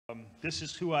This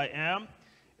is who I am,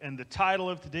 and the title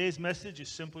of today's message is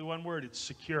simply one word. It's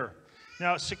secure.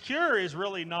 Now, secure is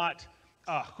really not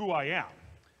who I am,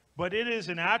 but it is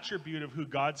an attribute of who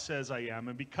God says I am,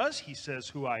 and because He says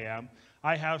who I am,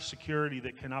 I have security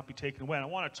that cannot be taken away. And I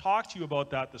want to talk to you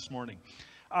about that this morning.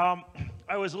 I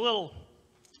was a little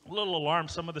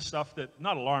alarmed, some of the stuff that,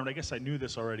 not alarmed, I guess I knew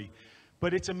this already,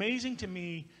 but it's amazing to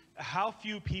me how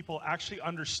few people actually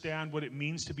understand what it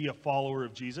means to be a follower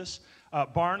of Jesus. The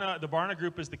Barna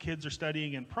group, as the kids are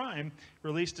studying in Prime,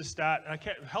 released a stat.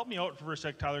 Help me out for a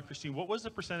sec, Tyler and Christine. What was the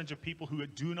percentage of people who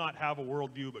do not have a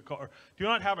worldview, or do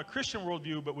not have a Christian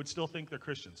worldview, but would still think they're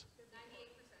Christians?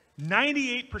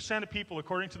 98%. 98% of people,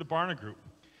 according to the Barna group,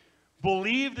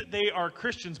 believe that they are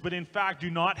Christians, but in fact do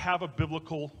not have a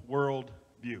biblical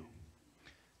worldview.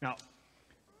 Now,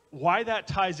 why that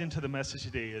ties into the message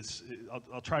today is,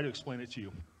 I'll try to explain it to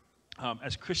you.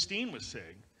 As Christine was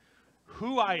saying,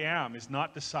 who I am is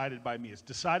not decided by me. It's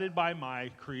decided by my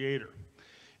Creator.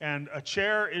 And a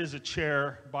chair is a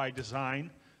chair by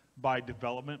design, by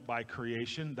development, by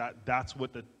creation. That's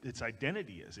what its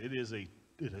identity is. It is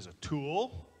a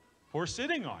tool for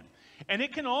sitting on. And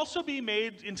it can also be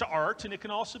made into art, and it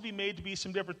can also be made to be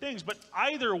some different things. But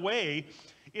either way,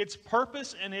 its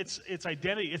purpose and its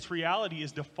identity, its reality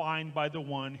is defined by the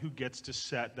one who gets to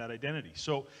set that identity.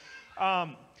 So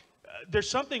there's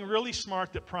something really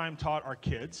smart that Prime taught our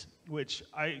kids, which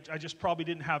I just probably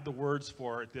didn't have the words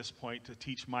for at this point to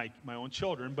teach my own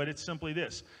children, but it's simply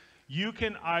this. You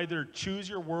can either choose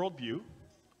your worldview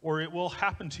or it will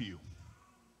happen to you.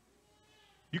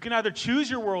 You can either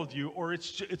choose your worldview or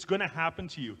it's going to happen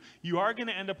to you. You are going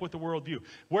to end up with a worldview.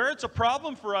 Where it's a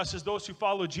problem for us as those who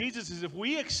follow Jesus is if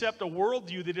we accept a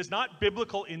worldview that is not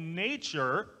biblical in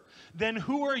nature, then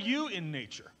who are you in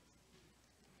nature?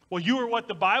 Well, you are what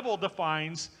the Bible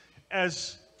defines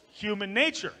as human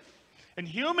nature. And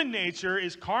human nature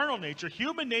is carnal nature.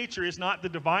 Human nature is not the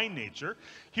divine nature.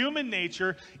 Human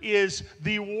nature is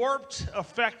the warped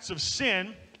effects of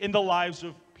sin in the lives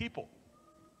of people.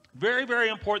 Very, very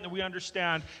important that we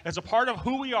understand as a part of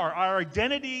who we are, our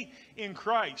identity in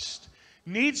Christ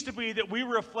needs to be that we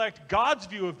reflect God's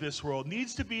view of this world,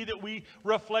 needs to be that we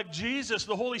reflect Jesus,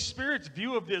 the Holy Spirit's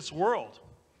view of this world.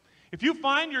 If you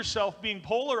find yourself being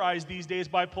polarized these days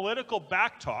by political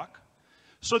backtalk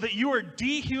so that you are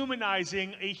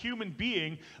dehumanizing a human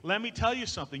being, let me tell you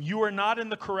something, you are not in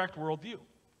the correct worldview.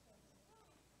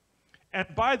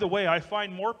 And by the way, I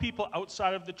find more people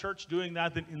outside of the church doing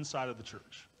that than inside of the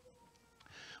church.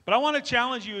 But I want to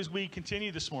challenge you as we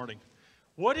continue this morning.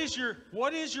 What is your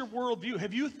worldview?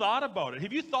 Have you thought about it?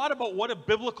 Have you thought about what a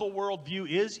biblical worldview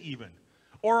is even?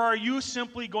 Or are you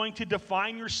simply going to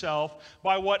define yourself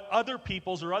by what other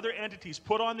people's or other entities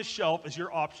put on the shelf as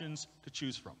your options to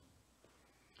choose from?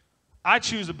 I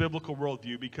choose a biblical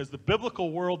worldview because the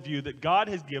biblical worldview that God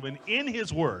has given in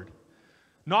His Word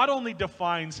not only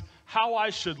defines how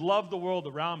I should love the world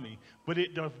around me, but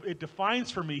it defines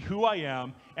for me who I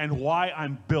am and why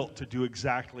I'm built to do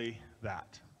exactly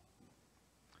that.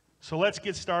 So let's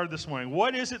get started this morning.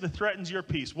 What is it that threatens your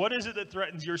peace? What is it that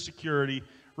threatens your security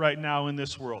right now in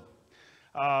this world?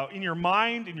 In your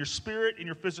mind, in your spirit, in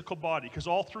your physical body, because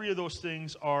all three of those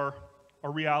things are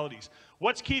realities.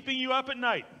 What's keeping you up at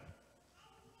night?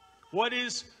 What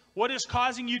is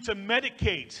causing you to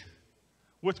medicate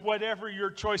with whatever your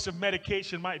choice of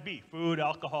medication might be? Food,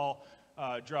 alcohol,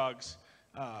 drugs.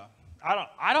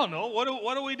 I don't know.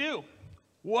 What do we do?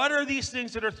 What are these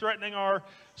things that are threatening our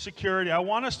security? I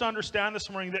want us to understand this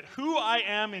morning that who I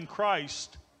am in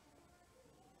Christ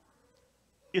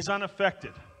is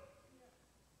unaffected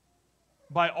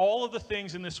by all of the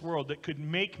things in this world that could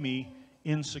make me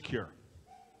insecure.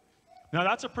 Now,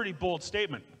 that's a pretty bold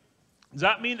statement. Does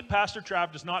that mean that Pastor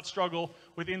Trav does not struggle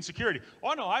with insecurity?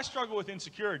 Oh no, I struggle with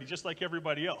insecurity just like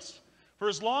everybody else. For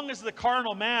as long as the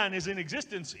carnal man is in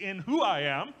existence in who I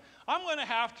am, I'm going to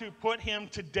have to put him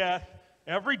to death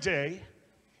every day,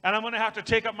 and I'm going to have to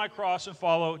take up my cross and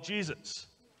follow Jesus.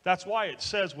 That's why it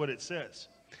says what it says.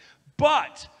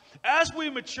 But as we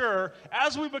mature,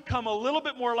 as we become a little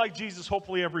bit more like Jesus,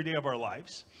 hopefully every day of our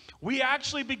lives, we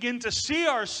actually begin to see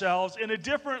ourselves in a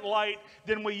different light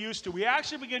than we used to. We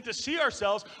actually begin to see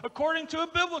ourselves according to a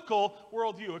biblical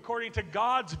worldview, according to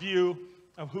God's view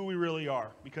of who we really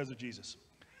are because of Jesus.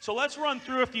 So let's run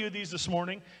through a few of these this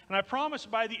morning, and I promise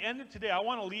by the end of today, I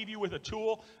want to leave you with a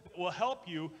tool that will help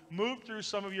you move through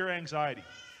some of your anxiety,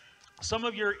 some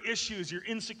of your issues, your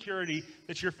insecurity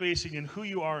that you're facing in who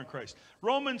you are in Christ.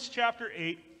 Romans chapter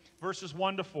 8, verses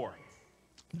 1 to 4.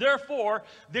 Therefore,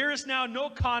 there is now no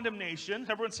condemnation.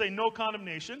 Everyone say no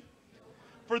condemnation.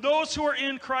 for those who are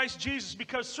in Christ Jesus,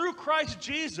 because through Christ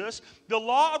Jesus, the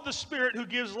law of the Spirit who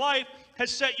gives life has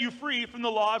set you free from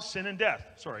the law of sin and death.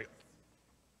 Sorry.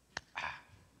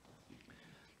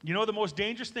 You know the most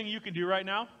dangerous thing you can do right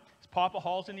now is pop a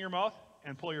Halls into your mouth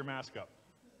and pull your mask up.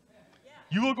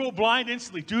 You will go blind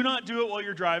instantly. Do not do it while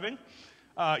you're driving.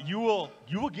 You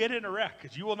will get in a wreck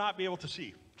because you will not be able to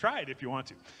see. Try it if you want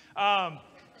to.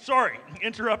 Sorry,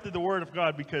 interrupted the Word of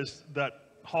God because that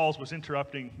Halls was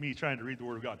interrupting me trying to read the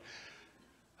Word of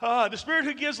God. The Spirit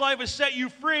who gives life has set you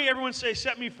free. Everyone say,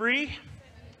 set me free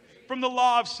from the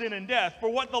law of sin and death. For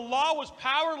what the law was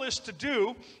powerless to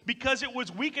do because it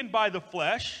was weakened by the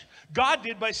flesh, God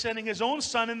did by sending his own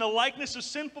Son in the likeness of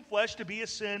sinful flesh to be a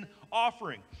sin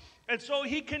offering. And so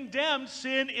he condemned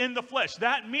sin in the flesh.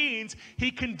 That means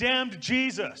he condemned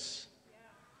Jesus.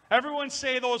 Everyone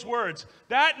say those words.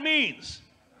 That means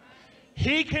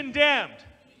he condemned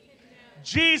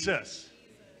Jesus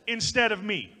instead of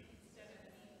me.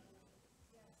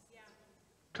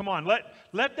 Come on,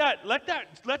 let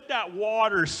that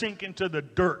water sink into the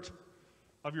dirt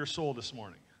of your soul this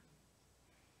morning.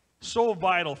 So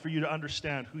vital for you to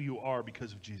understand who you are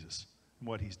because of Jesus and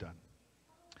what he's done.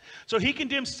 So he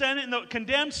condemned sin in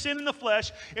the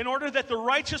flesh in order that the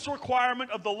righteous requirement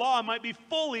of the law might be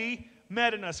fully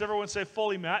met in us. Everyone say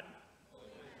fully met.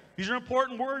 These are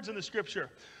important words in the scripture.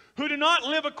 Who do not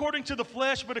live according to the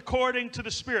flesh, but according to the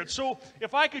Spirit. So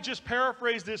if I could just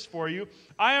paraphrase this for you,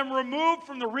 I am removed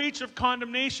from the reach of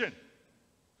condemnation.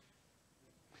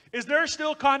 Is there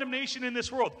still condemnation in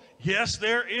this world? Yes,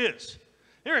 there is.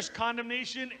 There is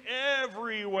condemnation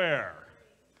everywhere.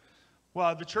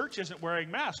 Well, the church isn't wearing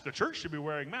masks. The church should be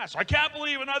wearing masks. I can't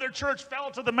believe another church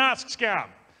fell to the mask scam.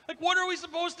 Like, what are we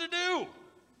supposed to do?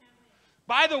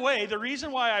 By the way, the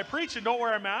reason why I preach and don't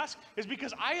wear a mask is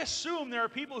because I assume there are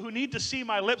people who need to see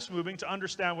my lips moving to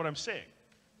understand what I'm saying.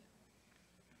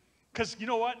 Because you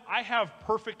know what? I have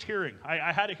perfect hearing.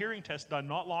 I had a hearing test done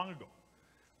not long ago.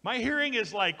 My hearing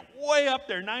is like way up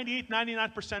there, 98,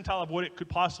 99th percentile of what it could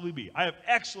possibly be. I have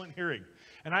excellent hearing.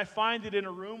 And I find that in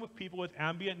a room with people with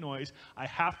ambient noise, I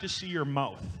have to see your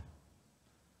mouth.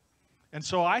 And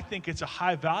so I think it's a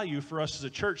high value for us as a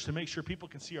church to make sure people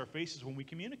can see our faces when we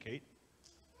communicate.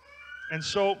 And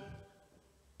so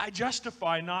I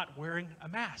justify not wearing a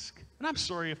mask. And I'm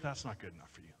sorry if that's not good enough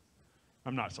for you.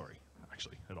 I'm not sorry,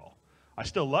 actually, at all. I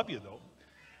still love you, though.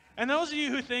 And those of you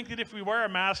who think that if we wear a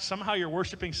mask, somehow you're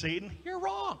worshiping Satan, you're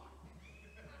wrong.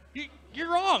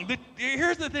 You're wrong.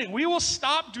 Here's the thing. We will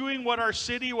stop doing what our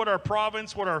city, what our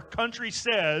province, what our country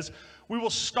says. We will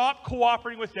stop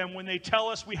cooperating with them when they tell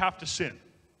us we have to sin.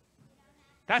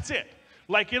 That's it.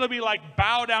 Like, it'll be like,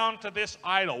 bow down to this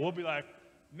idol. We'll be like,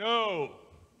 no.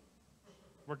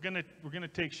 We're gonna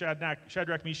take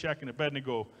Shadrach, Meshach, and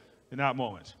Abednego in that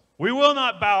moment. We will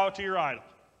not bow to your idol.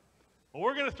 Well,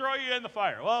 we're going to throw you in the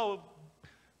fire. Well,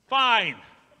 fine.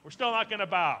 We're still not going to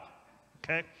bow.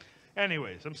 Okay?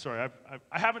 Anyways, I'm sorry.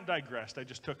 I haven't digressed. I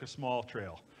just took a small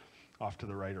trail off to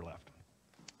the right or left.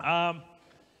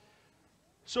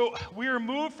 So we are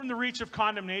moved from the reach of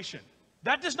condemnation.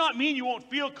 That does not mean you won't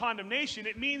feel condemnation.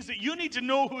 It means that you need to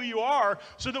know who you are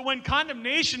so that when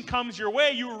condemnation comes your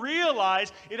way, you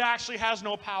realize it actually has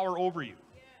no power over you.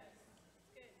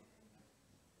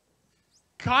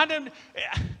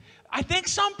 I think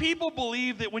some people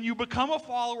believe that when you become a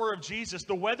follower of Jesus,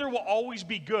 the weather will always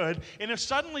be good, and if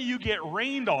suddenly you get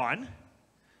rained on,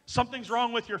 something's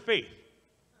wrong with your faith.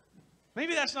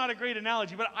 Maybe that's not a great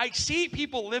analogy, but I see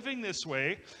people living this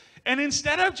way, and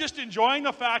instead of just enjoying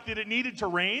the fact that it needed to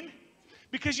rain,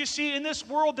 because you see, in this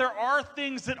world, there are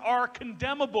things that are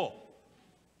condemnable.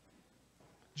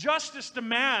 Justice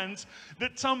demands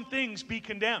that some things be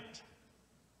condemned.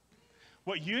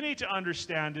 What you need to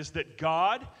understand is that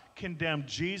God condemned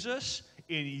Jesus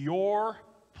in your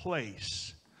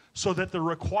place so that the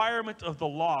requirement of the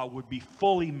law would be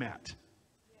fully met.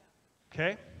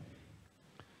 Okay?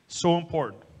 So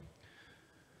important.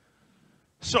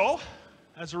 So,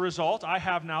 as a result, I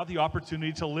have now the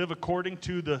opportunity to live according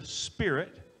to the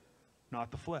Spirit,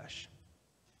 not the flesh.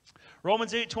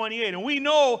 Romans 8:28, and we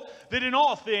know that in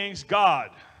all things God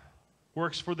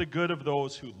works for the good of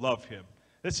those who love him.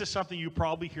 This is something you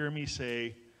probably hear me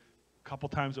say a couple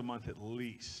times a month at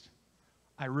least.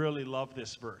 I really love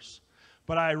this verse.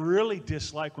 But I really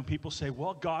dislike when people say,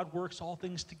 well, God works all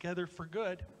things together for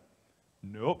good.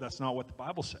 Nope, that's not what the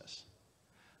Bible says.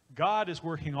 God is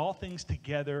working all things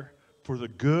together for the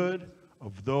good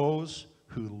of those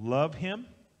who love him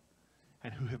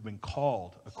and who have been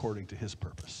called according to his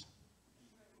purpose.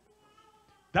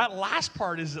 That last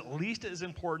part is at least as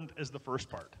important as the first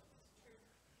part.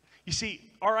 You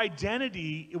see, our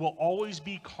identity, it will always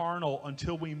be carnal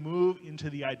until we move into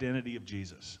the identity of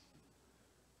Jesus.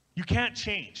 You can't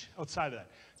change outside of that.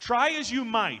 Try as you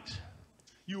might,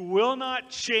 you will not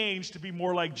change to be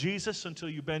more like Jesus until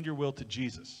you bend your will to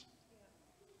Jesus.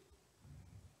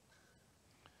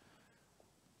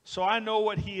 So I know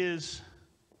what he is,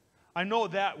 I know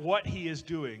that what he is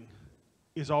doing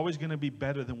is always going to be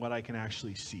better than what I can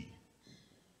actually see.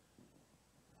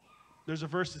 There's a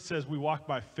verse that says we walk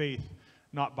by faith,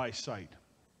 not by sight.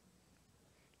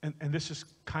 And this is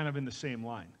kind of in the same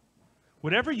line.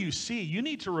 Whatever you see, you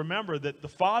need to remember that the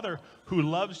Father who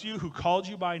loves you, who called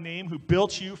you by name, who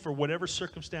built you for whatever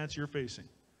circumstance you're facing,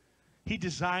 he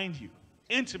designed you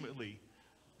intimately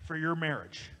for your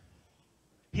marriage.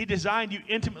 He designed you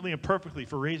intimately and perfectly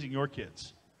for raising your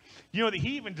kids. You know that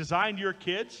he even designed your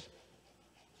kids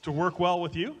to work well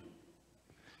with you?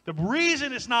 The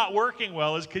reason it's not working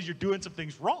well is because you're doing some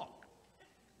things wrong.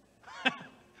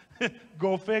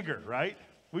 Go figure, right?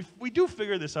 We do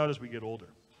figure this out as we get older.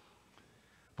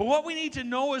 But what we need to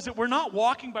know is that we're not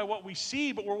walking by what we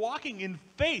see, but we're walking in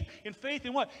faith. In faith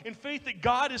in what? In faith that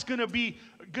God is going to be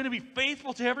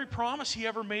faithful to every promise he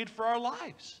ever made for our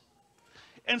lives.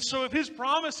 And so if his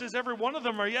promises, every one of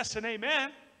them are yes and amen,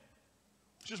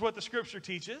 which is what the scripture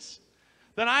teaches,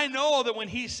 then I know that when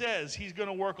he says he's going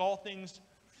to work all things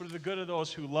for the good of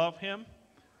those who love him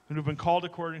and who've been called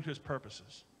according to his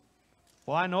purposes.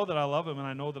 Well, I know that I love him and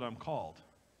I know that I'm called.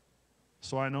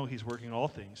 So I know he's working all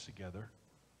things together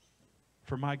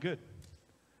for my good.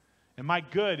 And my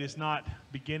good is not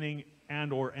beginning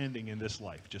and or ending in this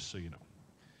life, just so you know.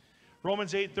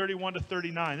 Romans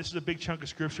 8:31-39. This is a big chunk of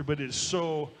scripture, but it is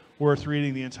so worth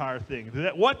reading the entire thing.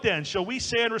 What then shall we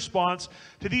say in response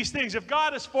to these things? If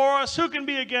God is for us, who can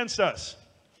be against us?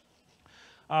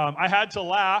 I had to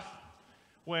laugh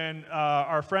when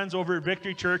our friends over at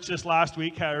Victory Church this last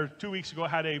week, or 2 weeks ago,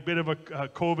 had a bit of a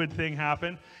COVID thing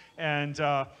happen. And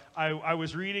I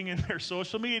was reading in their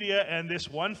social media, and this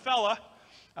one fella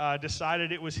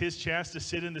decided it was his chance to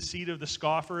sit in the seat of the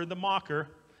scoffer and the mocker,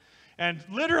 and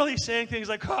literally saying things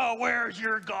like, oh, where's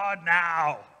your God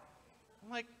now?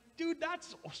 I'm like, dude,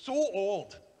 that's so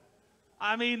old.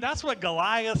 I mean, that's what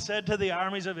Goliath said to the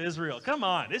armies of Israel. Come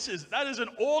on, that is an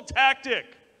old tactic.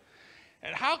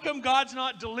 And how come God's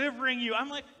not delivering you? I'm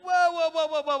like,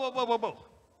 whoa.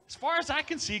 As far as I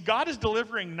can see, God is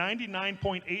delivering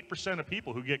 99.8% of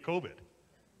people who get COVID.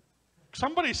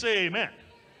 Somebody say amen.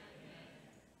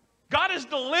 God is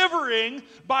delivering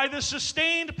by the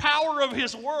sustained power of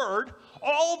his word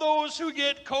all those who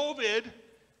get COVID,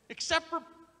 except for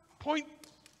 0.02,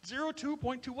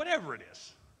 0.2, whatever it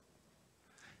is.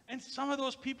 And some of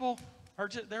those people are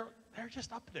just, they're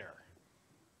just up there.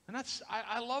 And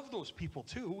I love those people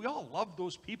too. We all love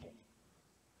those people.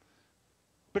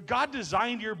 But God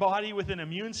designed your body with an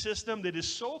immune system that is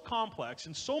so complex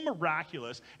and so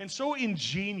miraculous and so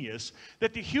ingenious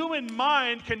that the human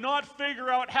mind cannot figure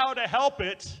out how to help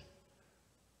it.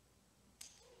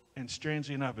 And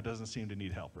strangely enough, it doesn't seem to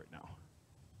need help right now.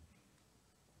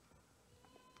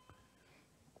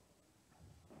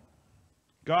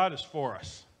 God is for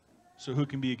us, so who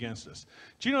can be against us?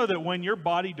 Do you know that when your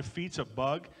body defeats a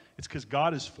bug, it's because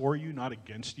God is for you, not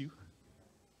against you?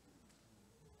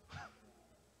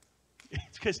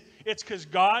 It's because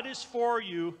God is for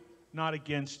you, not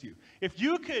against you. If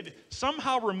you could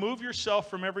somehow remove yourself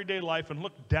from everyday life and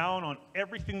look down on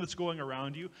everything that's going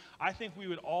around you, I think we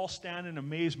would all stand in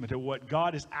amazement at what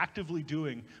God is actively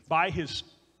doing by his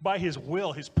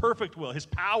will, his perfect will, his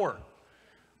power.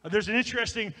 There's an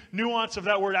interesting nuance of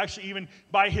that word, actually, even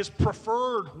by his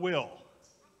preferred will.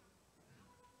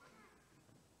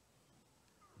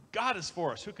 God is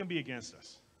for us. Who can be against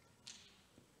us?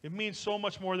 It means so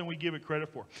much more than we give it credit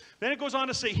for. Then it goes on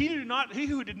to say, he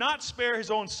who did not spare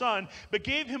his own son, but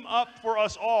gave him up for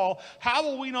us all, how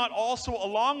will we not also,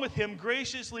 along with him,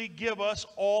 graciously give us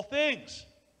all things?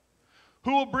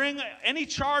 Who will bring any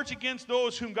charge against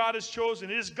those whom God has chosen?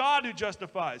 It is God who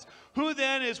justifies. Who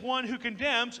then is one who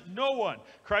condemns? No one.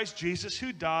 Christ Jesus,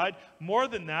 who died, more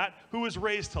than that, who was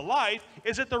raised to life,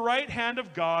 is at the right hand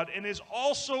of God and is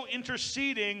also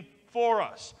interceding for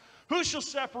us. Who shall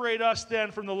separate us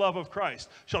then from the love of Christ?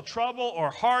 Shall trouble or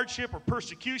hardship or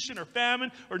persecution or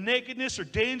famine or nakedness or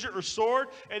danger or sword?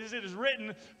 And as it is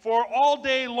written, for all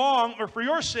day long, or for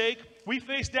your sake, we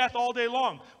face death all day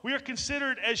long. We are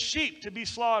considered as sheep to be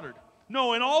slaughtered.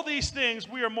 No, in all these things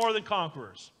we are more than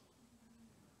conquerors,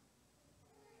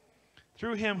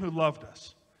 through him who loved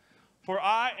us. For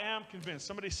I am convinced.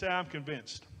 Somebody say, I'm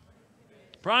convinced.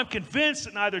 For I'm convinced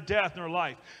that neither death nor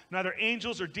life, neither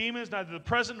angels or demons, neither the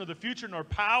present nor the future, nor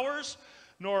powers,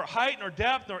 nor height, nor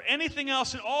depth, nor anything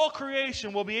else in all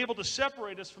creation will be able to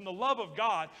separate us from the love of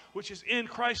God, which is in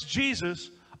Christ Jesus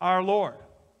our Lord.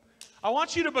 I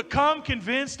want you to become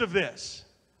convinced of this.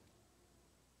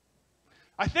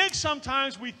 I think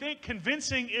sometimes we think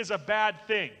convincing is a bad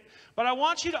thing, but I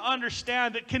want you to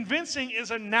understand that convincing is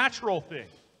a natural thing.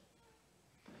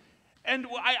 And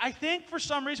I think for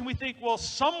some reason we think, well,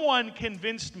 someone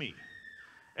convinced me.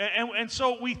 And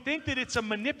so we think that it's a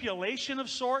manipulation of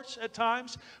sorts at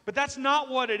times, but that's not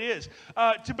what it is.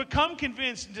 To become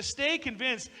convinced and to stay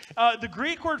convinced, the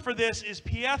Greek word for this is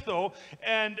pietho,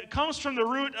 and it comes from the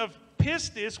root of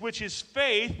pistis, which is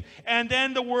faith, and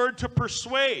then the word to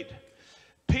persuade.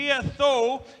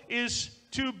 Pietho is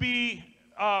to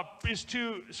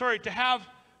have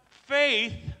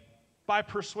faith by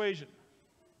persuasion.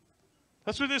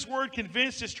 That's what this word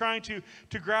convinced is trying to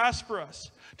grasp for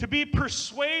us. To be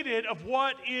persuaded of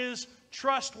what is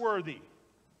trustworthy.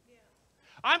 Yeah.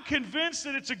 I'm convinced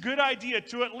that it's a good idea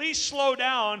to at least slow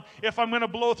down if I'm going to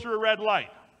blow through a red light.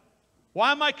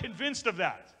 Why am I convinced of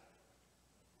that?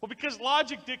 Well, because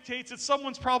logic dictates that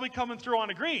someone's probably coming through on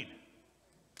a green.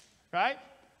 Right?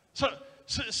 So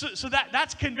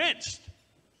that's convinced.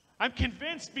 I'm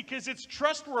convinced because it's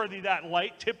trustworthy, that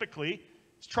light, typically.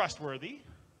 It's trustworthy.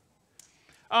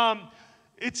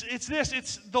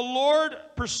 It's the Lord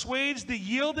persuades the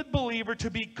yielded believer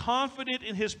to be confident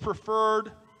in his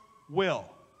preferred will.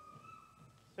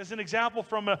 As an example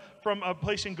from a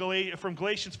place from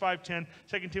Galatians 5:10,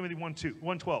 2 Timothy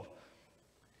 1:12.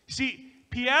 You see,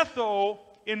 pietho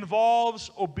involves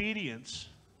obedience,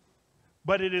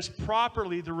 but it is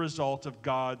properly the result of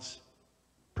God's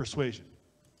persuasion.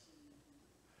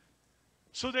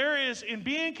 So there is, in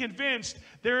being convinced,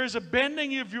 there is a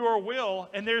bending of your will,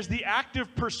 and there's the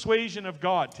active persuasion of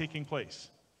God taking place.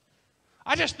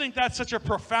 I just think that's such a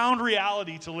profound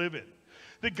reality to live in.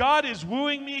 That God is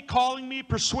wooing me, calling me,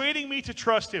 persuading me to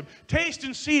trust Him. Taste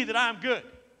and see that I'm good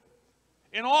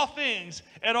in all things,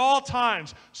 at all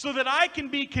times, so that I can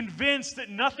be convinced that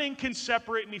nothing can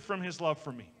separate me from His love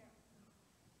for me.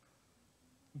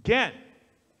 Again,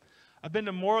 I've been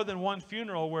to more than one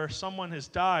funeral where someone has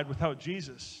died without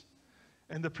Jesus.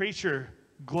 And the preacher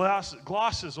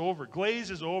glazes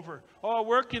over. Oh,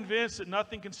 we're convinced that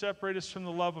nothing can separate us from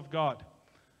the love of God.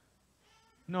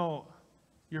 No,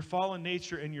 your fallen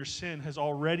nature and your sin has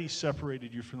already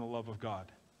separated you from the love of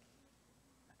God.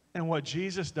 And what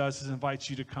Jesus does is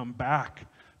invites you to come back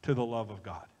to the love of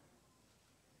God.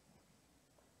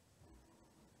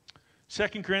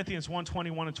 2 Corinthians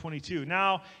 1:21 and 22.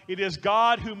 Now, it is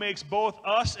God who makes both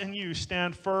us and you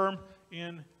stand firm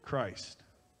in Christ.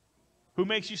 Who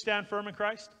makes you stand firm in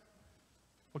Christ?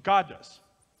 Well, God does.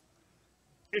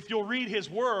 If you'll read His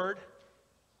Word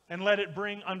and let it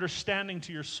bring understanding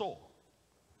to your soul.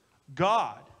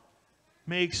 God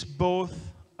makes both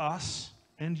us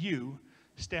and you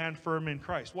stand firm in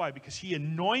Christ. Why? Because He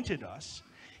anointed us.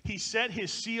 He set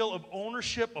His seal of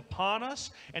ownership upon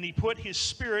us, and He put His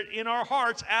Spirit in our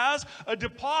hearts as a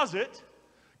deposit,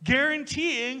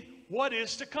 guaranteeing what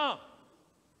is to come.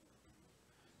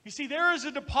 You see, there is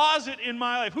a deposit in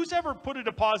my life. Who's ever put a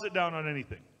deposit down on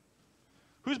anything?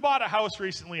 Who's bought a house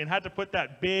recently and had to put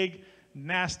that big,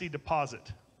 nasty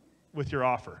deposit with your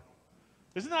offer?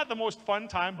 Isn't that the most fun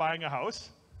time buying a house?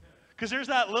 Because there's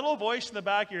that little voice in the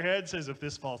back of your head that says, if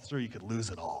this falls through, you could lose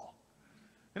it all.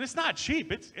 And it's not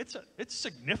cheap. It's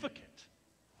significant.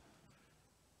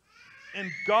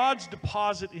 And God's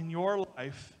deposit in your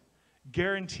life,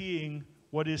 guaranteeing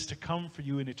what is to come for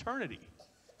you in eternity,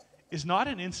 is not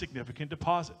an insignificant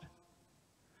deposit.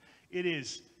 It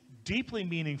is deeply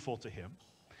meaningful to Him.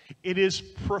 It is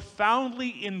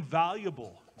profoundly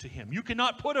invaluable to Him. You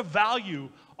cannot put a value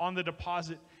on the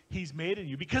deposit He's made in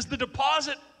you, because the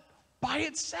deposit by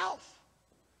itself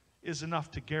is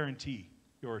enough to guarantee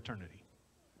your eternity.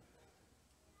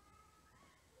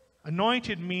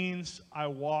 Anointed means I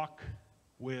walk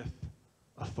with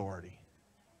authority.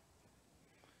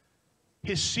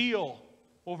 His seal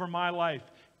over my life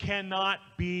cannot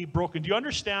be broken. Do you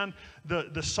understand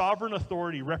the sovereign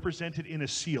authority represented in a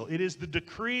seal? It is the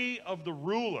decree of the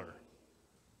ruler.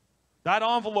 That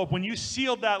envelope, when you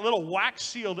sealed that little wax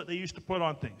seal that they used to put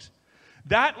on things,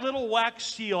 that little wax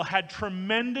seal had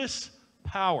tremendous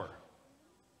power.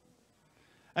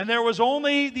 And there was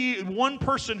only the one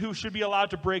person who should be allowed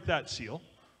to break that seal.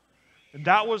 And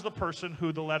that was the person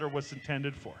who the letter was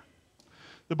intended for.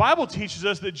 The Bible teaches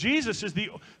us that Jesus is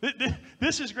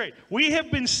this is great. We have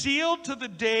been sealed to the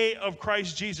day of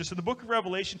Christ Jesus. And the book of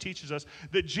Revelation teaches us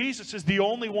that Jesus is the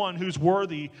only one who's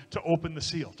worthy to open the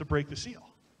seal, to break the seal.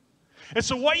 And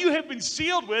so what you have been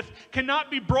sealed with cannot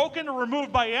be broken or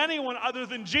removed by anyone other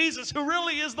than Jesus, who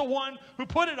really is the one who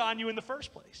put it on you in the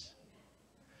first place.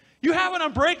 You have an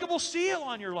unbreakable seal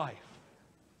on your life.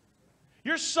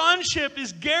 Your sonship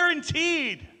is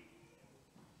guaranteed.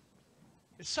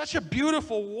 It's such a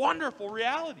beautiful, wonderful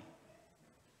reality.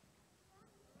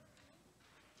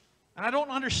 And I don't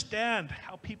understand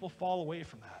how people fall away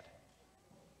from that.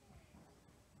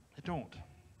 I don't.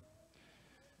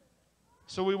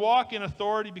 So we walk in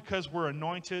authority because we're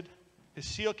anointed. His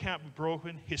seal can't be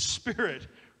broken. His Spirit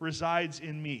resides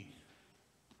in me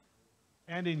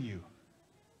and in you.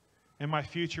 And my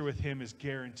future with him is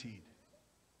guaranteed.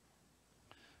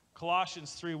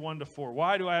 Colossians 3:1-4.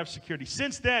 Why do I have security?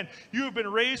 Since then, you have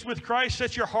been raised with Christ.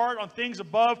 Set your heart on things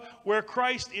above, where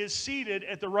Christ is seated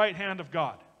at the right hand of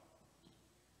God.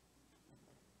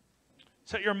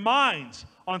 Set your minds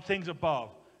on things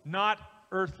above, not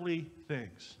earthly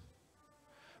things.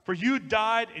 For you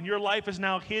died, and your life is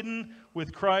now hidden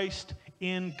with Christ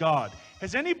in God.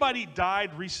 Has anybody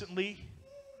died recently?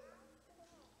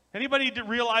 Anybody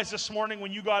realize this morning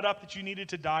when you got up that you needed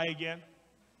to die again?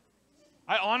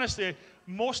 I honestly,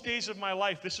 most days of my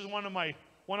life, this is one of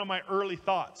my early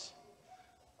thoughts.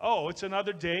 Oh, it's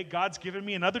another day. God's given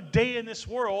me another day in this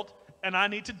world, and I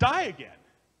need to die again.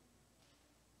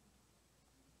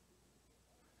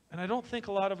 And I don't think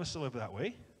a lot of us live that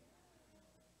way.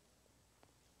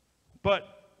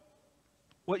 But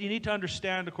what you need to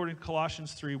understand, according to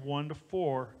Colossians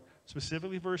 3:1-4,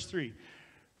 specifically verse 3,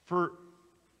 for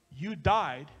you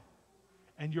died,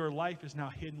 and your life is now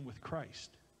hidden with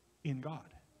Christ in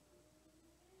God.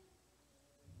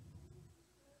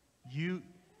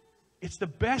 It's the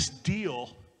best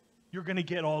deal you're going to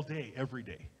get all day, every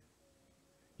day.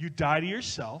 You die to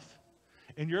yourself,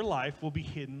 and your life will be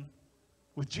hidden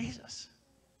with Jesus.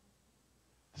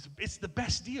 It's the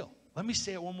best deal. Let me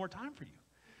say it one more time for you.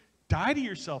 Die to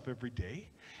yourself every day,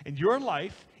 and your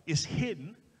life is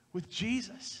hidden with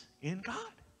Jesus in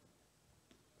God.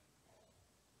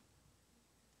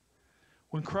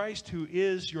 When Christ, who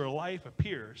is your life,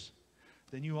 appears,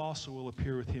 then you also will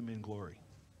appear with him in glory.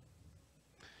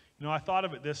 You know, I thought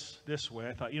of it this way.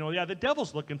 I thought, the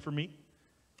devil's looking for me.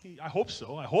 I hope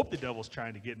so. I hope the devil's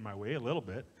trying to get in my way a little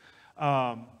bit.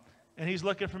 And he's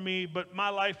looking for me, but my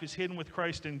life is hidden with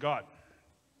Christ in God.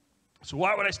 So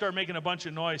why would I start making a bunch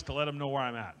of noise to let him know where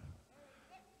I'm at?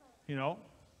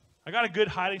 I got a good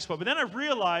hiding spot. But then I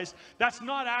realized that's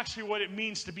not actually what it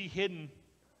means to be hidden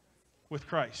with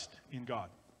Christ in God.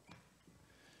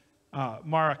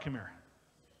 Mara, come here.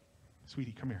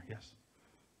 Sweetie, come here, yes.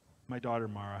 My daughter,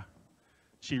 Mara.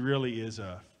 She really is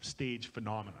a stage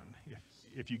phenomenon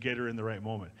if you get her in the right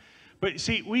moment. But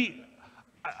see,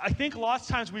 I think lots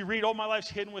of times we read, oh, my life's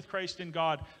hidden with Christ in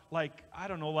God, like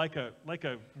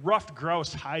a ruffed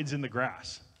grouse hides in the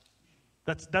grass.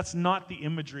 That's not the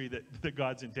imagery that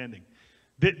God's intending.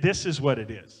 This is what it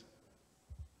is.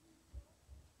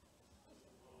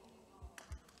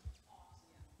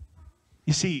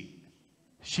 You see,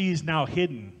 she is now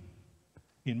hidden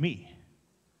in me.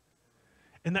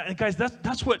 And guys,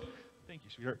 that's what, thank you,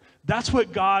 sweetheart. That's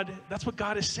what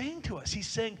God is saying to us. He's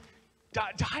saying,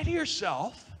 die to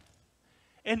yourself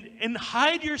and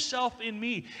hide yourself in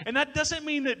me. And that doesn't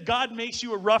mean that God makes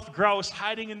you a ruffed grouse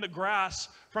hiding in the grass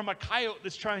from a coyote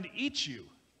that's trying to eat you.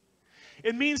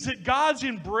 It means that God's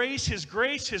embrace, his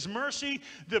grace, his mercy,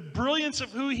 the brilliance of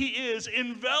who he is,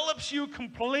 envelops you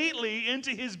completely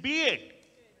into his being.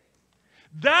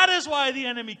 That is why the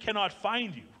enemy cannot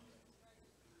find you.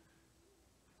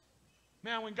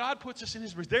 Man, when God puts us in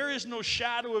his grace, there is no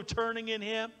shadow of turning in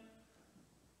him.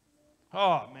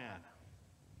 Oh, man.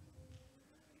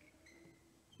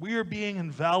 We are being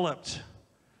enveloped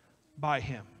by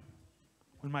him.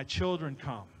 When my children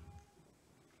come,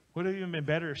 would have even been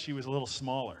better if she was a little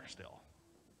smaller still.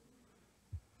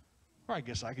 Or I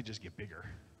guess I could just get bigger.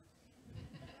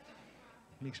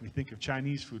 Makes me think of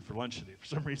Chinese food for lunch today for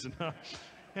some reason.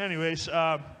 Anyways,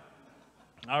 all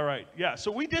right. Yeah,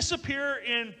 so we disappear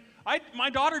in...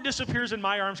 my daughter disappears in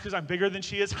my arms because I'm bigger than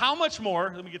she is. How much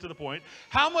more, let me get to the point,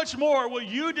 how much more will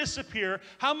you disappear?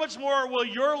 How much more will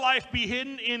your life be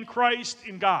hidden in Christ,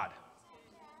 in God?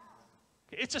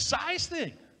 It's a size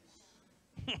thing.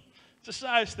 It's a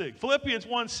size thing. Philippians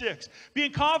 1:6. Be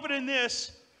confident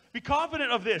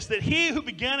of this, that he who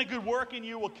began a good work in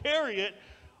you will carry it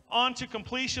on to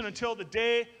completion until the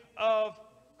day of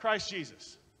Christ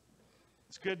Jesus.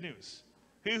 It's good news.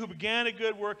 He who began a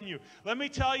good work in you. Let me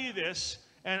tell you this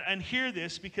and hear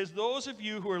this, because those of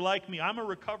you who are like me, I'm a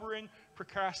recovering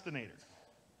procrastinator.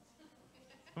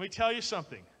 Let me tell you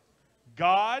something.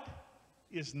 God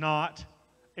is not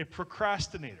a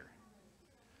procrastinator.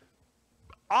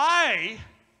 I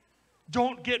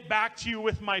don't get back to you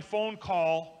with my phone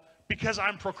call because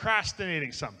I'm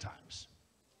procrastinating sometimes.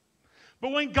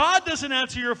 But when God doesn't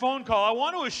answer your phone call, I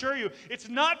want to assure you, it's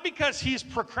not because he's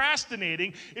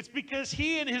procrastinating. It's because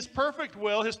he, in his perfect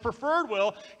will, his preferred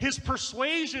will, his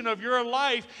persuasion of your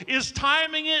life is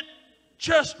timing it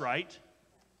just right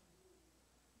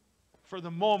for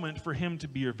the moment for him to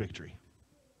be your victory.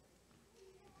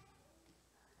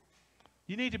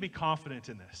 You need to be confident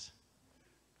in this.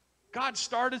 God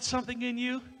started something in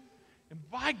you, and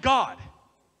by God,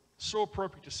 so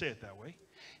appropriate to say it that way,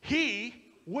 he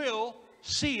will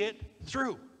see it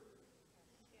through.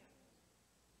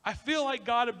 I feel like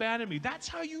God abandoned me. That's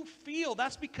how you feel.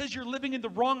 That's because you're living in the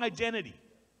wrong identity.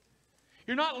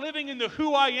 You're not living in the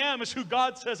who I am is who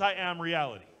God says I am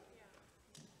reality.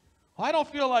 Well,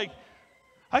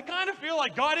 I kind of feel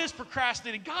like God is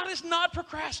procrastinating. God is not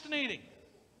procrastinating.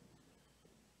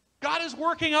 God is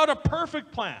working out a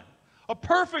perfect plan, a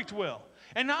perfect will.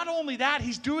 And not only that,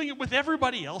 he's doing it with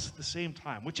everybody else at the same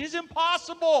time, which is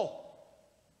impossible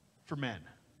for men.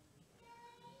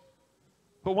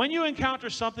 But when you encounter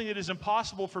something that is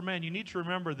impossible for men, you need to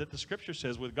remember that the scripture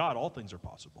says with God, all things are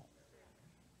possible.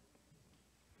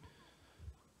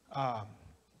 God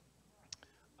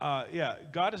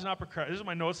is not procrastinating. This is what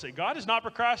my notes say. God is not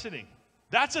procrastinating.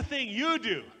 That's a thing you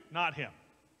do, not him.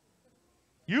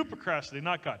 You procrastinate,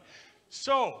 not God.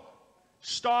 So,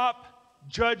 stop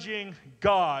judging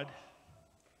God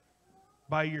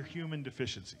by your human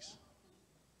deficiencies.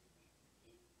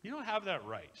 You don't have that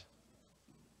right.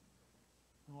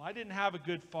 Well, I didn't have a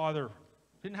good father.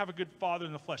 Didn't have a good father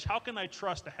in the flesh. How can I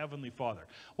trust a heavenly father?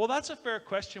 Well, that's a fair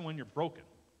question when you're broken.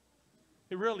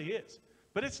 It really is.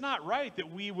 But it's not right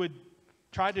that we would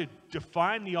try to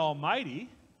define the Almighty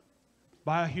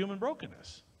by a human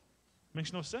brokenness. It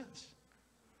makes no sense.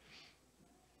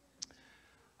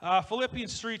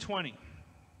 Philippians 3:20.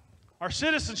 Our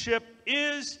citizenship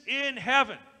is in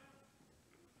heaven,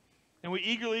 and we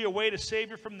eagerly await a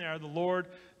Savior from there, the Lord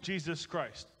Jesus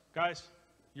Christ. Guys,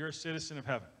 you're a citizen of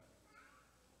heaven.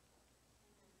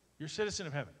 You're a citizen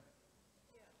of heaven.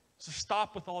 So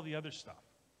stop with all the other stuff.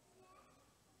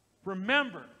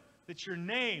 Remember that your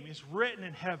name is written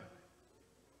in heaven.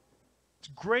 It's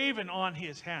graven on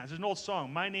his hands. There's an old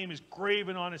song, my name is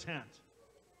graven on his hands.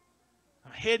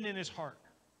 I'm hidden in his heart.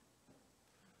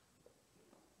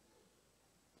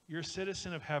 You're a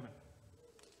citizen of heaven.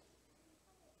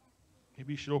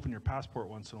 Maybe you should open your passport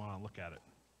once in a while and look at it.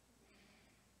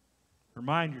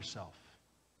 Remind yourself.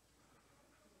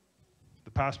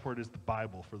 The passport is the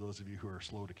Bible for those of you who are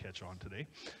slow to catch on today.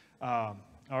 All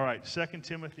right, 2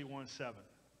 Timothy 1:7.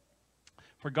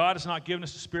 For God has not given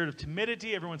us a spirit of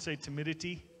timidity. Everyone say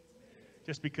timidity.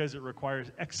 Just because it requires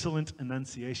excellent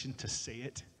enunciation to say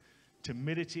it.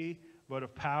 Timidity, but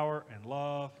of power and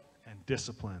love and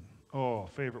discipline. Oh,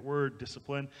 favorite word,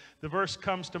 discipline. The verse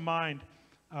comes to mind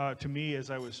to me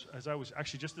as I was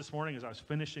actually just this morning as I was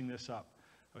finishing this up.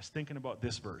 I was thinking about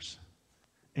this verse.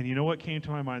 And you know what came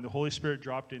to my mind? The Holy Spirit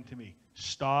dropped into me.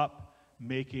 Stop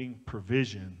making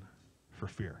provision for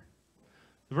fear.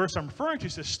 The verse I'm referring to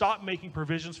says, stop making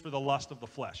provisions for the lust of the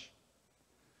flesh.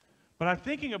 But I'm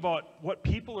thinking about what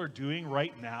people are doing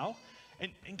right now.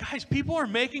 And guys, people are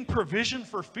making provision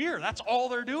for fear. That's all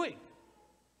they're doing.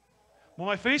 Well,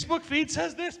 my Facebook feed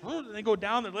says this. And they go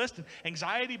down their list, and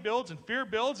anxiety builds and fear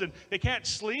builds, and they can't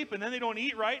sleep, and then they don't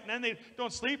eat right, and then they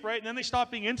don't sleep right, and then they stop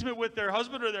being intimate with their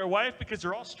husband or their wife because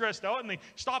they're all stressed out, and they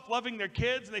stop loving their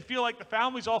kids, and they feel like the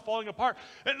family's all falling apart.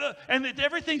 And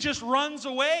everything just runs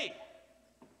away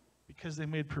because they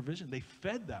made provision. They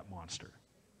fed that monster.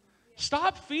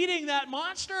 Stop feeding that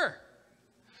monster.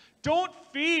 Don't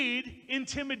feed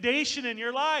intimidation in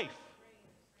your life.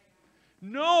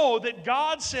 Know that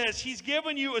God says he's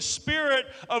given you a spirit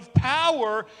of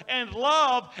power and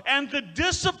love and the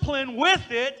discipline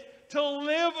with it to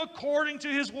live according to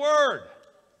his word.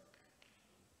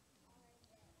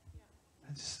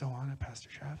 I just don't want it, Pastor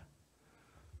Trav.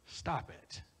 Stop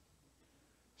it.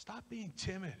 Stop being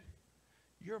timid.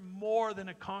 You're more than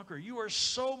a conqueror. You are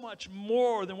so much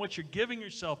more than what you're giving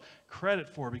yourself credit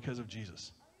for because of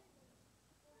Jesus.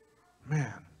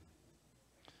 Man.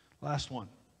 Last one.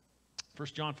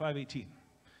 1 John 5:18.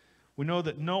 We know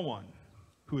that no one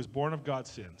who is born of God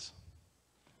sins.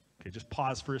 Okay, just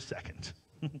pause for a second.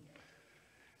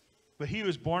 But he who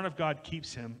is born of God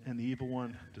keeps him, and the evil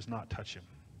one does not touch him.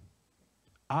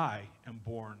 I am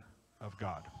born of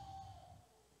God.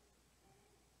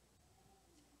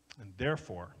 And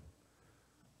therefore,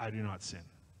 I do not sin.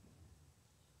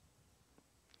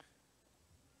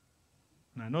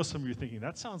 And I know some of you are thinking,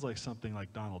 that sounds like something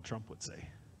like Donald Trump would say.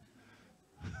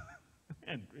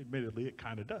 And admittedly, it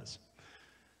kind of does.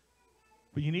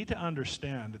 But you need to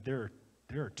understand that there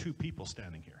are two people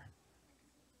standing here.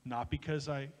 Not because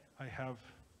I have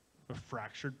a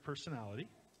fractured personality,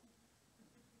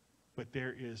 but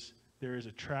there is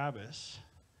a Travis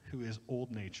who is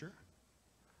old nature,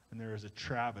 and there is a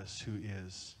Travis who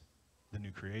is the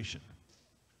new creation.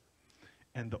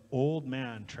 And the old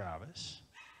man, Travis,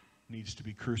 needs to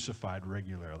be crucified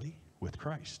regularly with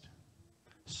Christ,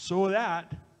 so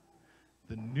that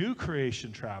the new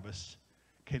creation, Travis,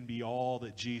 can be all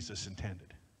that Jesus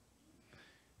intended.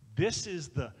 This is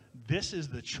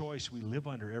the choice we live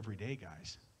under every day,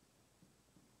 guys.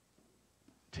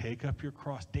 Take up your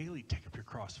cross daily. Take up your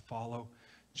cross. Follow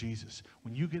Jesus.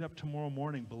 When you get up tomorrow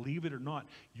morning, believe it or not,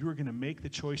 you are going to make the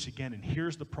choice again. And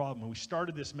here's the problem. When we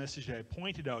started this message, I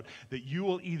pointed out that you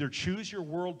will either choose your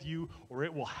worldview or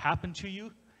it will happen to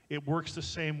you. It works the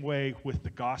same way with the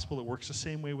gospel. It works the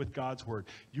same way with God's word.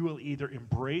 You will either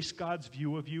embrace God's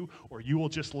view of you or you will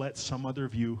just let some other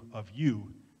view of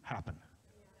you happen.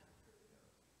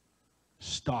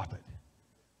 Stop it.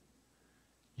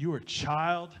 You are a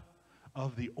child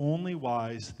of the only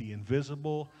wise, the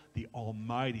invisible, the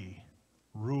almighty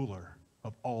ruler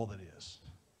of all that is.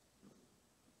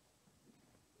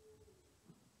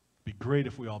 It'd be great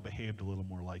if we all behaved a little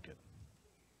more like it.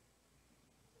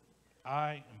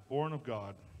 I am born of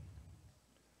God,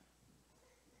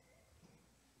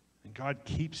 and God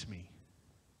keeps me,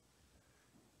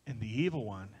 and the evil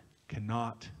one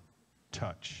cannot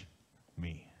touch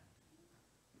me.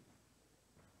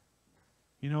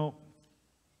 You know,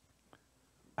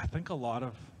 I think a lot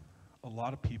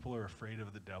of people are afraid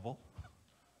of the devil.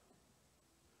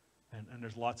 And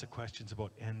there's lots of questions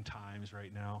about end times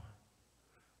right now.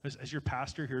 As your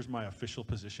pastor, here's my official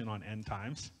position on end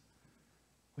times.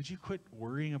 Would you quit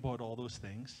worrying about all those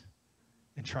things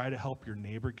and try to help your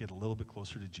neighbor get a little bit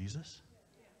closer to Jesus?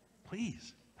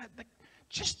 Please.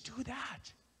 Just do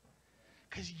that.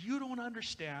 Because you don't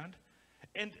understand,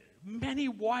 and many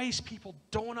wise people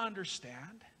don't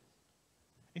understand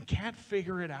and can't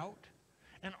figure it out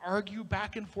and argue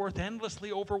back and forth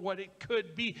endlessly over what it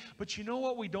could be. But you know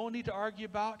what we don't need to argue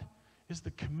about? Is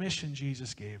the commission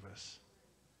Jesus gave us.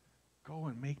 Go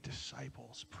and make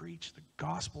disciples. Preach the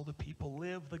gospel to people.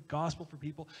 Live the gospel for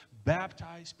people.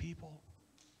 Baptize people.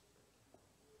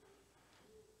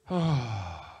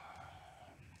 I'm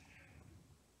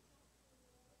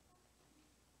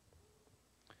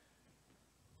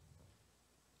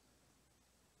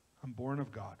born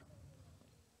of God.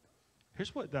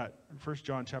 Here's what that 1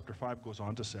 John chapter 5 goes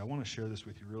on to say. I want to share this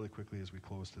with you really quickly as we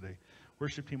close today.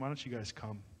 Worship team, why don't you guys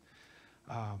come?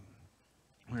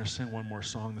 We're going to sing one more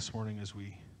song this morning as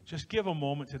we just give a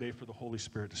moment today for the Holy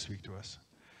Spirit to speak to us.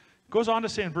 It goes on to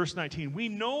say in verse 19, we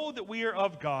know that we are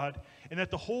of God and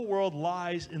that the whole world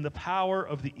lies in the power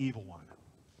of the evil one.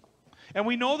 And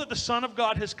we know that the Son of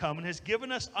God has come and has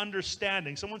given us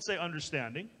understanding. Someone say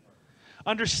understanding.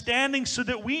 Understanding so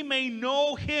that we may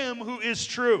know him who is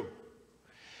true.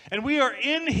 And we are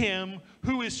in him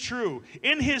who is true,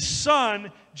 in his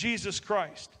Son, Jesus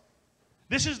Christ.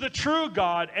 This is the true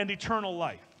God and eternal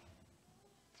life.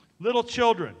 Little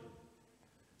children,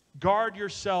 guard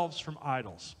yourselves from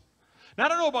idols. Now, I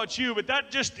don't know about you, but that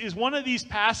just is one of these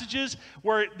passages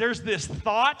where there's this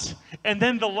thought, and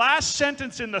then the last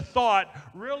sentence in the thought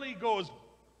really goes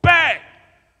bang!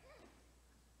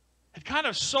 It kind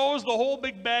of sews the whole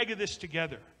big bag of this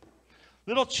together.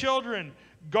 Little children,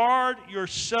 guard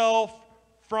yourself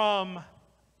from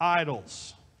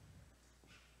idols.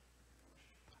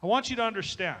 I want you to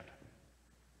understand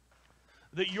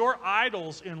that your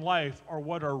idols in life are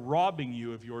what are robbing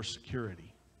you of your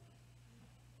security.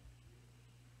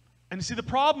 And you see, the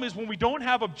problem is when we don't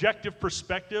have objective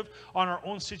perspective on our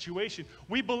own situation,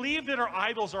 we believe that our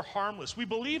idols are harmless. We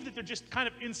believe that they're just kind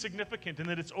of insignificant and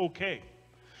that it's okay.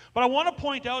 But I want to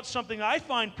point out something I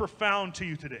find profound to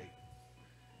you today.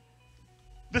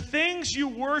 The things you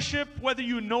worship, whether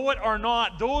you know it or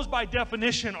not, those by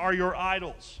definition are your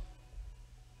idols.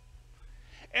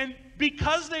 And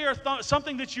because they are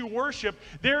something that you worship,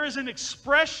 there is an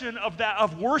expression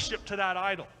of worship to that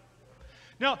idol.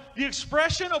 Now, the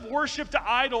expression of worship to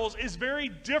idols is very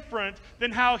different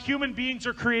than how human beings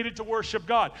are created to worship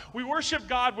God. We worship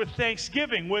God with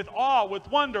thanksgiving, with awe, with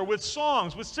wonder, with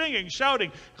songs, with singing,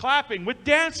 shouting, clapping, with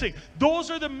dancing. Those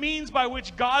are the means by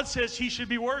which God says he should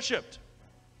be worshiped.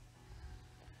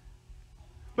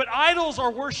 But idols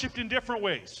are worshiped in different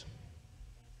ways.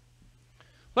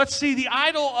 Let's see, the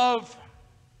idol of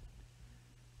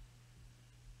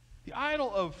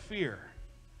fear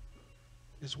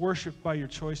is worshipped by your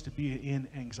choice to be in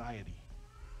anxiety.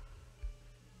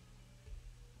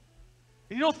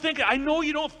 You don't think, I know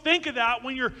you don't think of that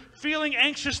when you're feeling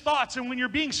anxious thoughts and when you're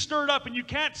being stirred up and you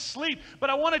can't sleep. But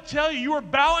I want to tell you, you are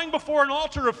bowing before an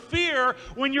altar of fear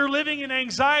when you're living in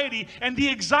anxiety. And the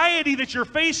anxiety that you're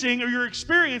facing or you're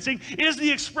experiencing is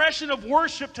the expression of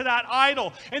worship to that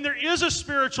idol. And there is a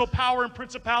spiritual power and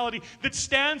principality that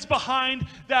stands behind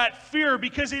that fear,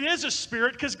 because it is a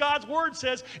spirit, because God's word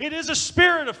says it is a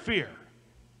spirit of fear.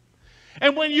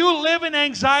 And when you live in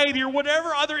anxiety or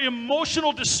whatever other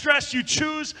emotional distress you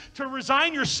choose to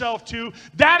resign yourself to,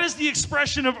 that is the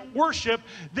expression of worship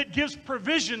that gives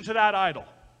provision to that idol.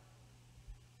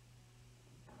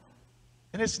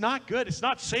 And it's not good. It's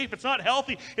not safe. It's not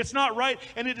healthy. It's not right.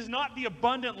 And it is not the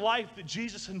abundant life that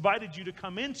Jesus invited you to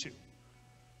come into.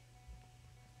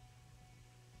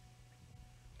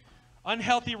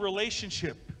 Unhealthy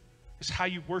relationship is how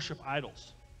you worship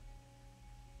idols.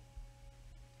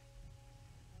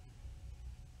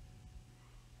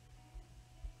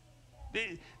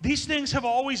 These things have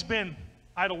always been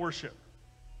idol worship.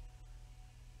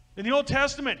 In the Old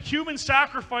Testament, human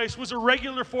sacrifice was a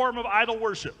regular form of idol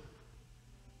worship.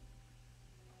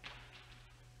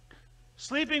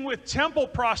 Sleeping with temple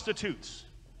prostitutes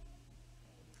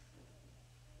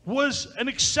was an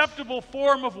acceptable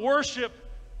form of worship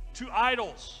to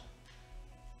idols.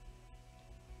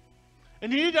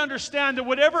 And you need to understand that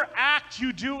whatever act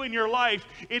you do in your life,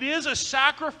 it is a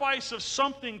sacrifice of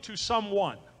something to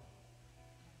someone.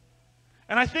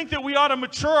 And I think that we ought to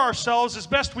mature ourselves as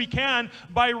best we can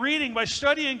by reading, by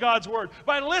studying God's word,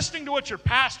 by listening to what your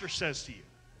pastor says to you,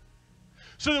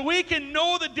 so that we can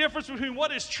know the difference between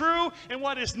what is true and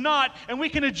what is not, and we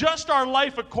can adjust our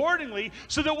life accordingly,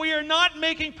 so that we are not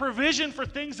making provision for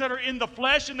things that are in the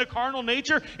flesh, in the carnal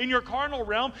nature, in your carnal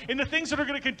realm, in the things that are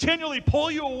going to continually pull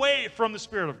you away from the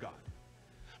Spirit of God.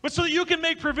 But so that you can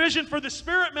make provision for the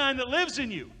spirit man that lives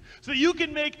in you. So that you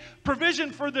can make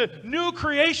provision for the new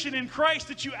creation in Christ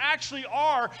that you actually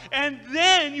are. And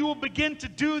then you will begin to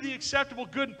do the acceptable,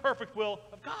 good, and perfect will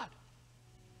of God.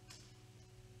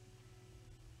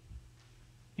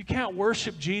 You can't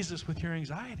worship Jesus with your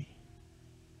anxiety.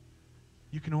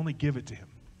 You can only give it to him.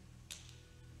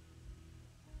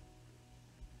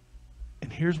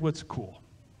 And here's what's cool.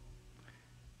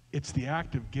 It's the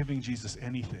act of giving Jesus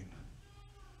anything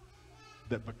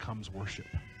that becomes worship.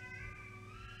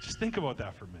 Just think about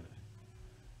that for a minute.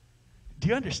 Do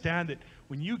you understand that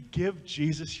when you give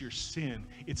Jesus your sin,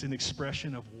 it's an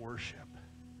expression of worship?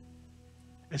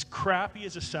 As crappy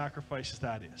as a sacrifice as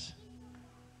that is.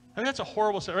 I mean, that's a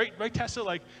horrible, right, Tessa?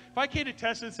 Like, if I came to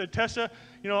Tessa and said, Tessa,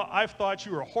 you know, I've thought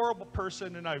you were a horrible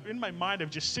person, and in my mind, I've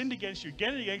just sinned against you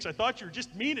again and again, because I thought you were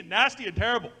just mean and nasty and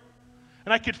terrible.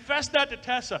 And I confess that to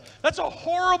Tessa. That's a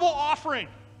horrible offering.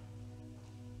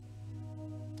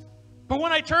 But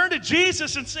when I turn to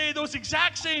Jesus and say those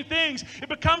exact same things, it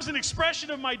becomes an expression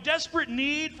of my desperate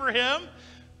need for him,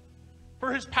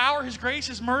 for his power, his grace,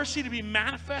 his mercy to be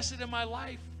manifested in my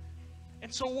life.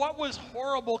 And so what was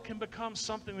horrible can become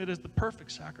something that is the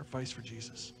perfect sacrifice for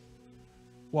Jesus.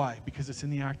 Why? Because it's in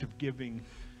the act of giving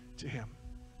to him.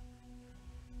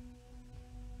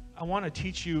 I want to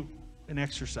teach you an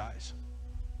exercise.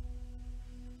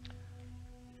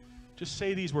 Just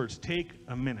say these words. Take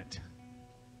a minute.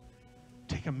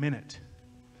 Take a minute.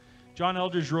 John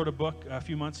Eldridge wrote a book a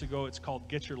few months ago. It's called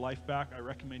Get Your Life Back. I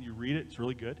recommend you read it. It's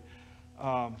really good.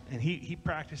 And he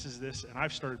practices this, and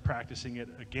I've started practicing it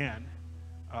again,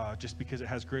 just because it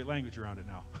has great language around it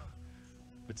now.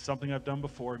 It's something I've done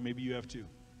before, and maybe you have too.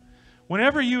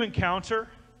 Whenever you encounter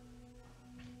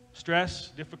stress,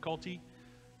 difficulty,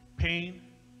 pain,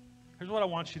 here's what I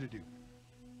want you to do.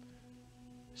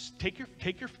 Take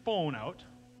your phone out.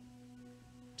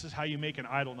 This is how you make an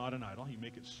idol not an idol. You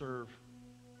make it serve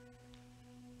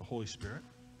the Holy Spirit.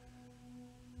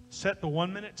 Set the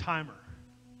 1-minute timer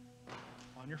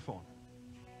on your phone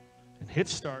and hit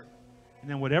start. And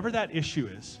then whatever that issue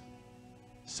is,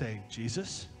 say,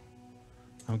 Jesus,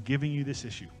 I'm giving you this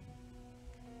issue.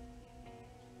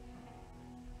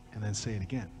 And then say it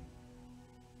again.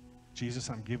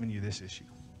 Jesus, I'm giving you this issue.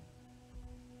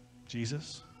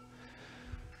 Jesus,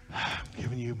 I'm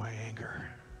giving you my anger.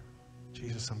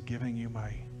 Jesus, I'm giving you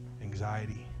my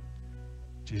anxiety.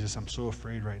 Jesus, I'm so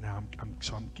afraid right now.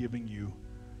 So I'm giving you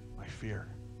my fear.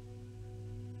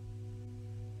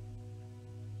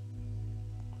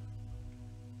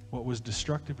 What was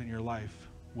destructive in your life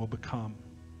will become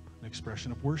an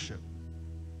expression of worship.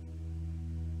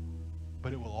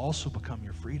 But it will also become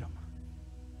your freedom.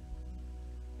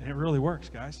 And it really works,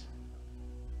 guys.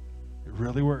 It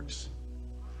really works.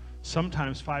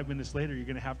 Sometimes 5 minutes later, you're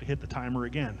going to have to hit the timer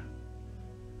again.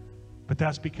 But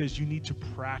that's because you need to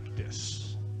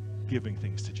practice giving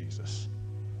things to Jesus.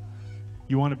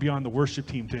 You want to be on the worship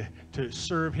team to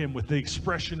serve him with the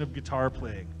expression of guitar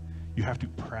playing. You have to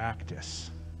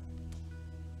practice.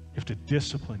 You have to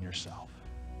discipline yourself.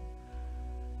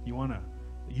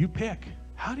 You pick.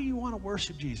 How do you want to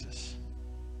worship Jesus?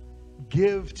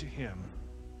 Give to him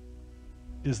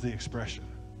is the expression.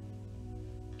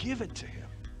 Give it to him.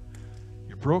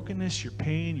 Your brokenness, your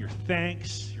pain, your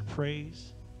thanks, your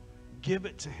praise. Give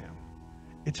it to him.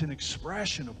 It's an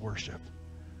expression of worship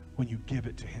when you give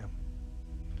it to him.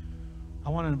 I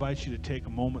want to invite you to take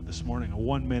a moment this morning, a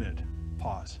 1-minute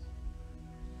pause.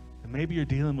 And maybe you're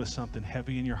dealing with something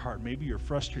heavy in your heart. Maybe you're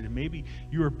frustrated. Maybe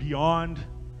you are beyond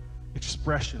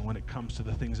expression when it comes to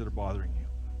the things that are bothering you.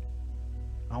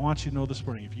 I want you to know this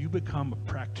morning, if you become a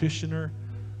practitioner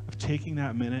of taking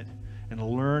that minute and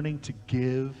learning to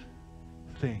give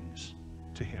things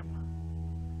to him,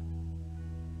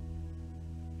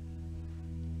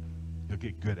 you'll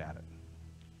get good at it.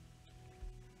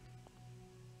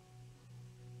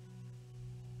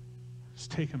 Just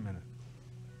take a minute.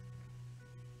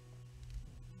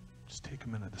 Just take a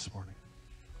minute this morning.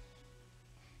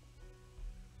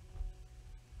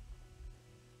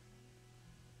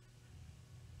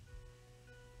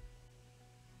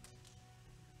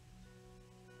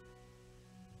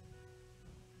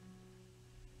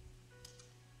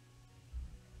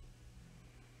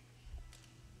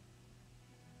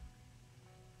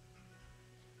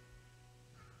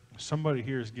 Somebody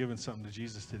here is giving something to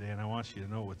Jesus today, and I want you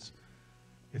to know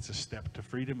it's a step to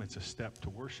freedom. It's a step to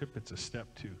worship. It's a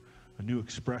step to a new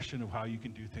expression of how you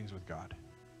can do things with God.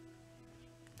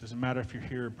 It doesn't matter if you're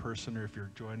here in person or if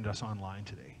you're joining us online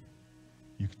today.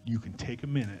 You can take a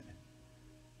minute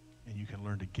and you can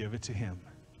learn to give it to him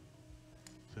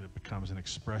so that it becomes an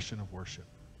expression of worship.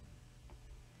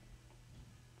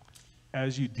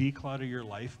 As you declutter your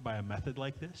life by a method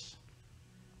like this,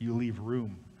 you leave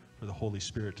room for the Holy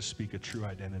Spirit to speak a true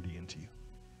identity into you.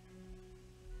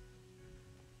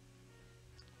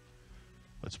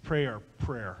 Let's pray our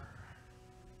prayer.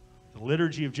 The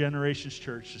liturgy of Generations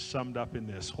Church is summed up in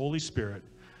this: Holy Spirit,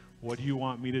 what do you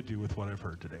want me to do with what I've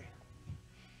heard today?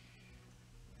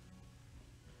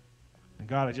 And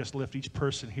God, I just lift each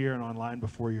person here and online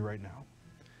before you right now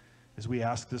as we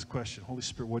ask this question. Holy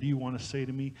Spirit, what do you want to say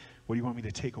to me? What do you want me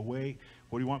to take away?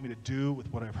 What do you want me to do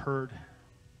with what I've heard?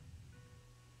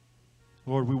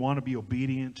 Lord, we want to be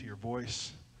obedient to your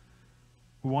voice.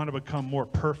 We want to become more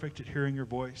perfect at hearing your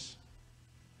voice.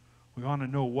 We want to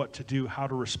know what to do, how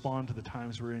to respond to the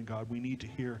times we're in, God. We need to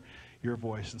hear your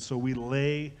voice. And so we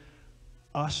lay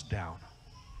us down.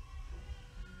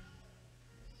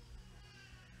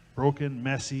 Broken,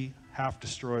 messy, half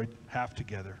destroyed, half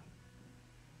together.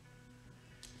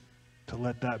 To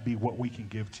let that be what we can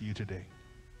give to you today.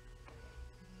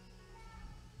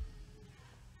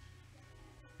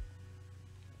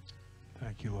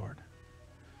 Thank you, Lord.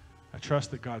 I trust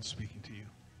that God's speaking to you.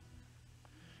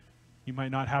 You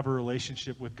might not have a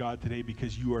relationship with God today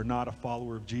because you are not a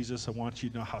follower of Jesus. I want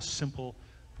you to know how simple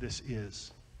this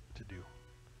is to do.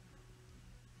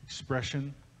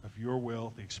 Expression of your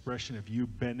will, the expression of you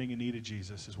bending a knee to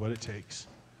Jesus is what it takes.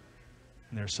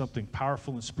 And there's something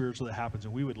powerful and spiritual that happens,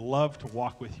 and we would love to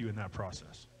walk with you in that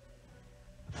process.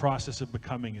 The process of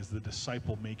becoming is the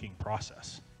disciple-making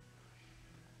process.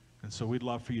 And so we'd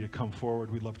love for you to come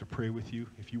forward. We'd love to pray with you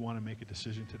if you want to make a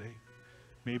decision today.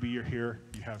 Maybe you're here,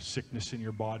 you have sickness in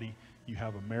your body, you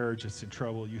have a marriage that's in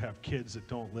trouble, you have kids that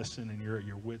don't listen, and you're at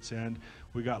your wit's end.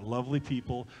 We got lovely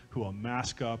people who will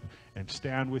mask up and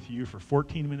stand with you for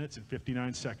 14 minutes and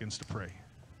 59 seconds to pray.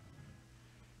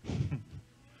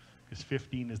 Because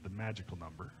 15 is the magical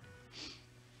number.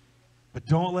 But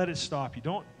don't let it stop you.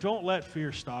 Don't let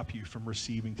fear stop you from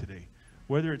receiving today.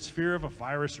 Whether it's fear of a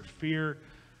virus or fear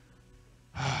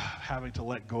having to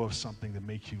let go of something that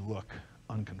makes you look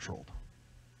uncontrolled.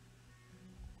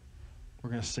 We're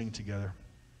going to sing together.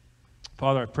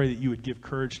 Father, I pray that you would give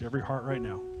courage to every heart right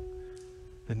now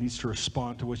that needs to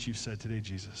respond to what you've said today,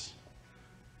 Jesus.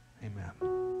 Amen.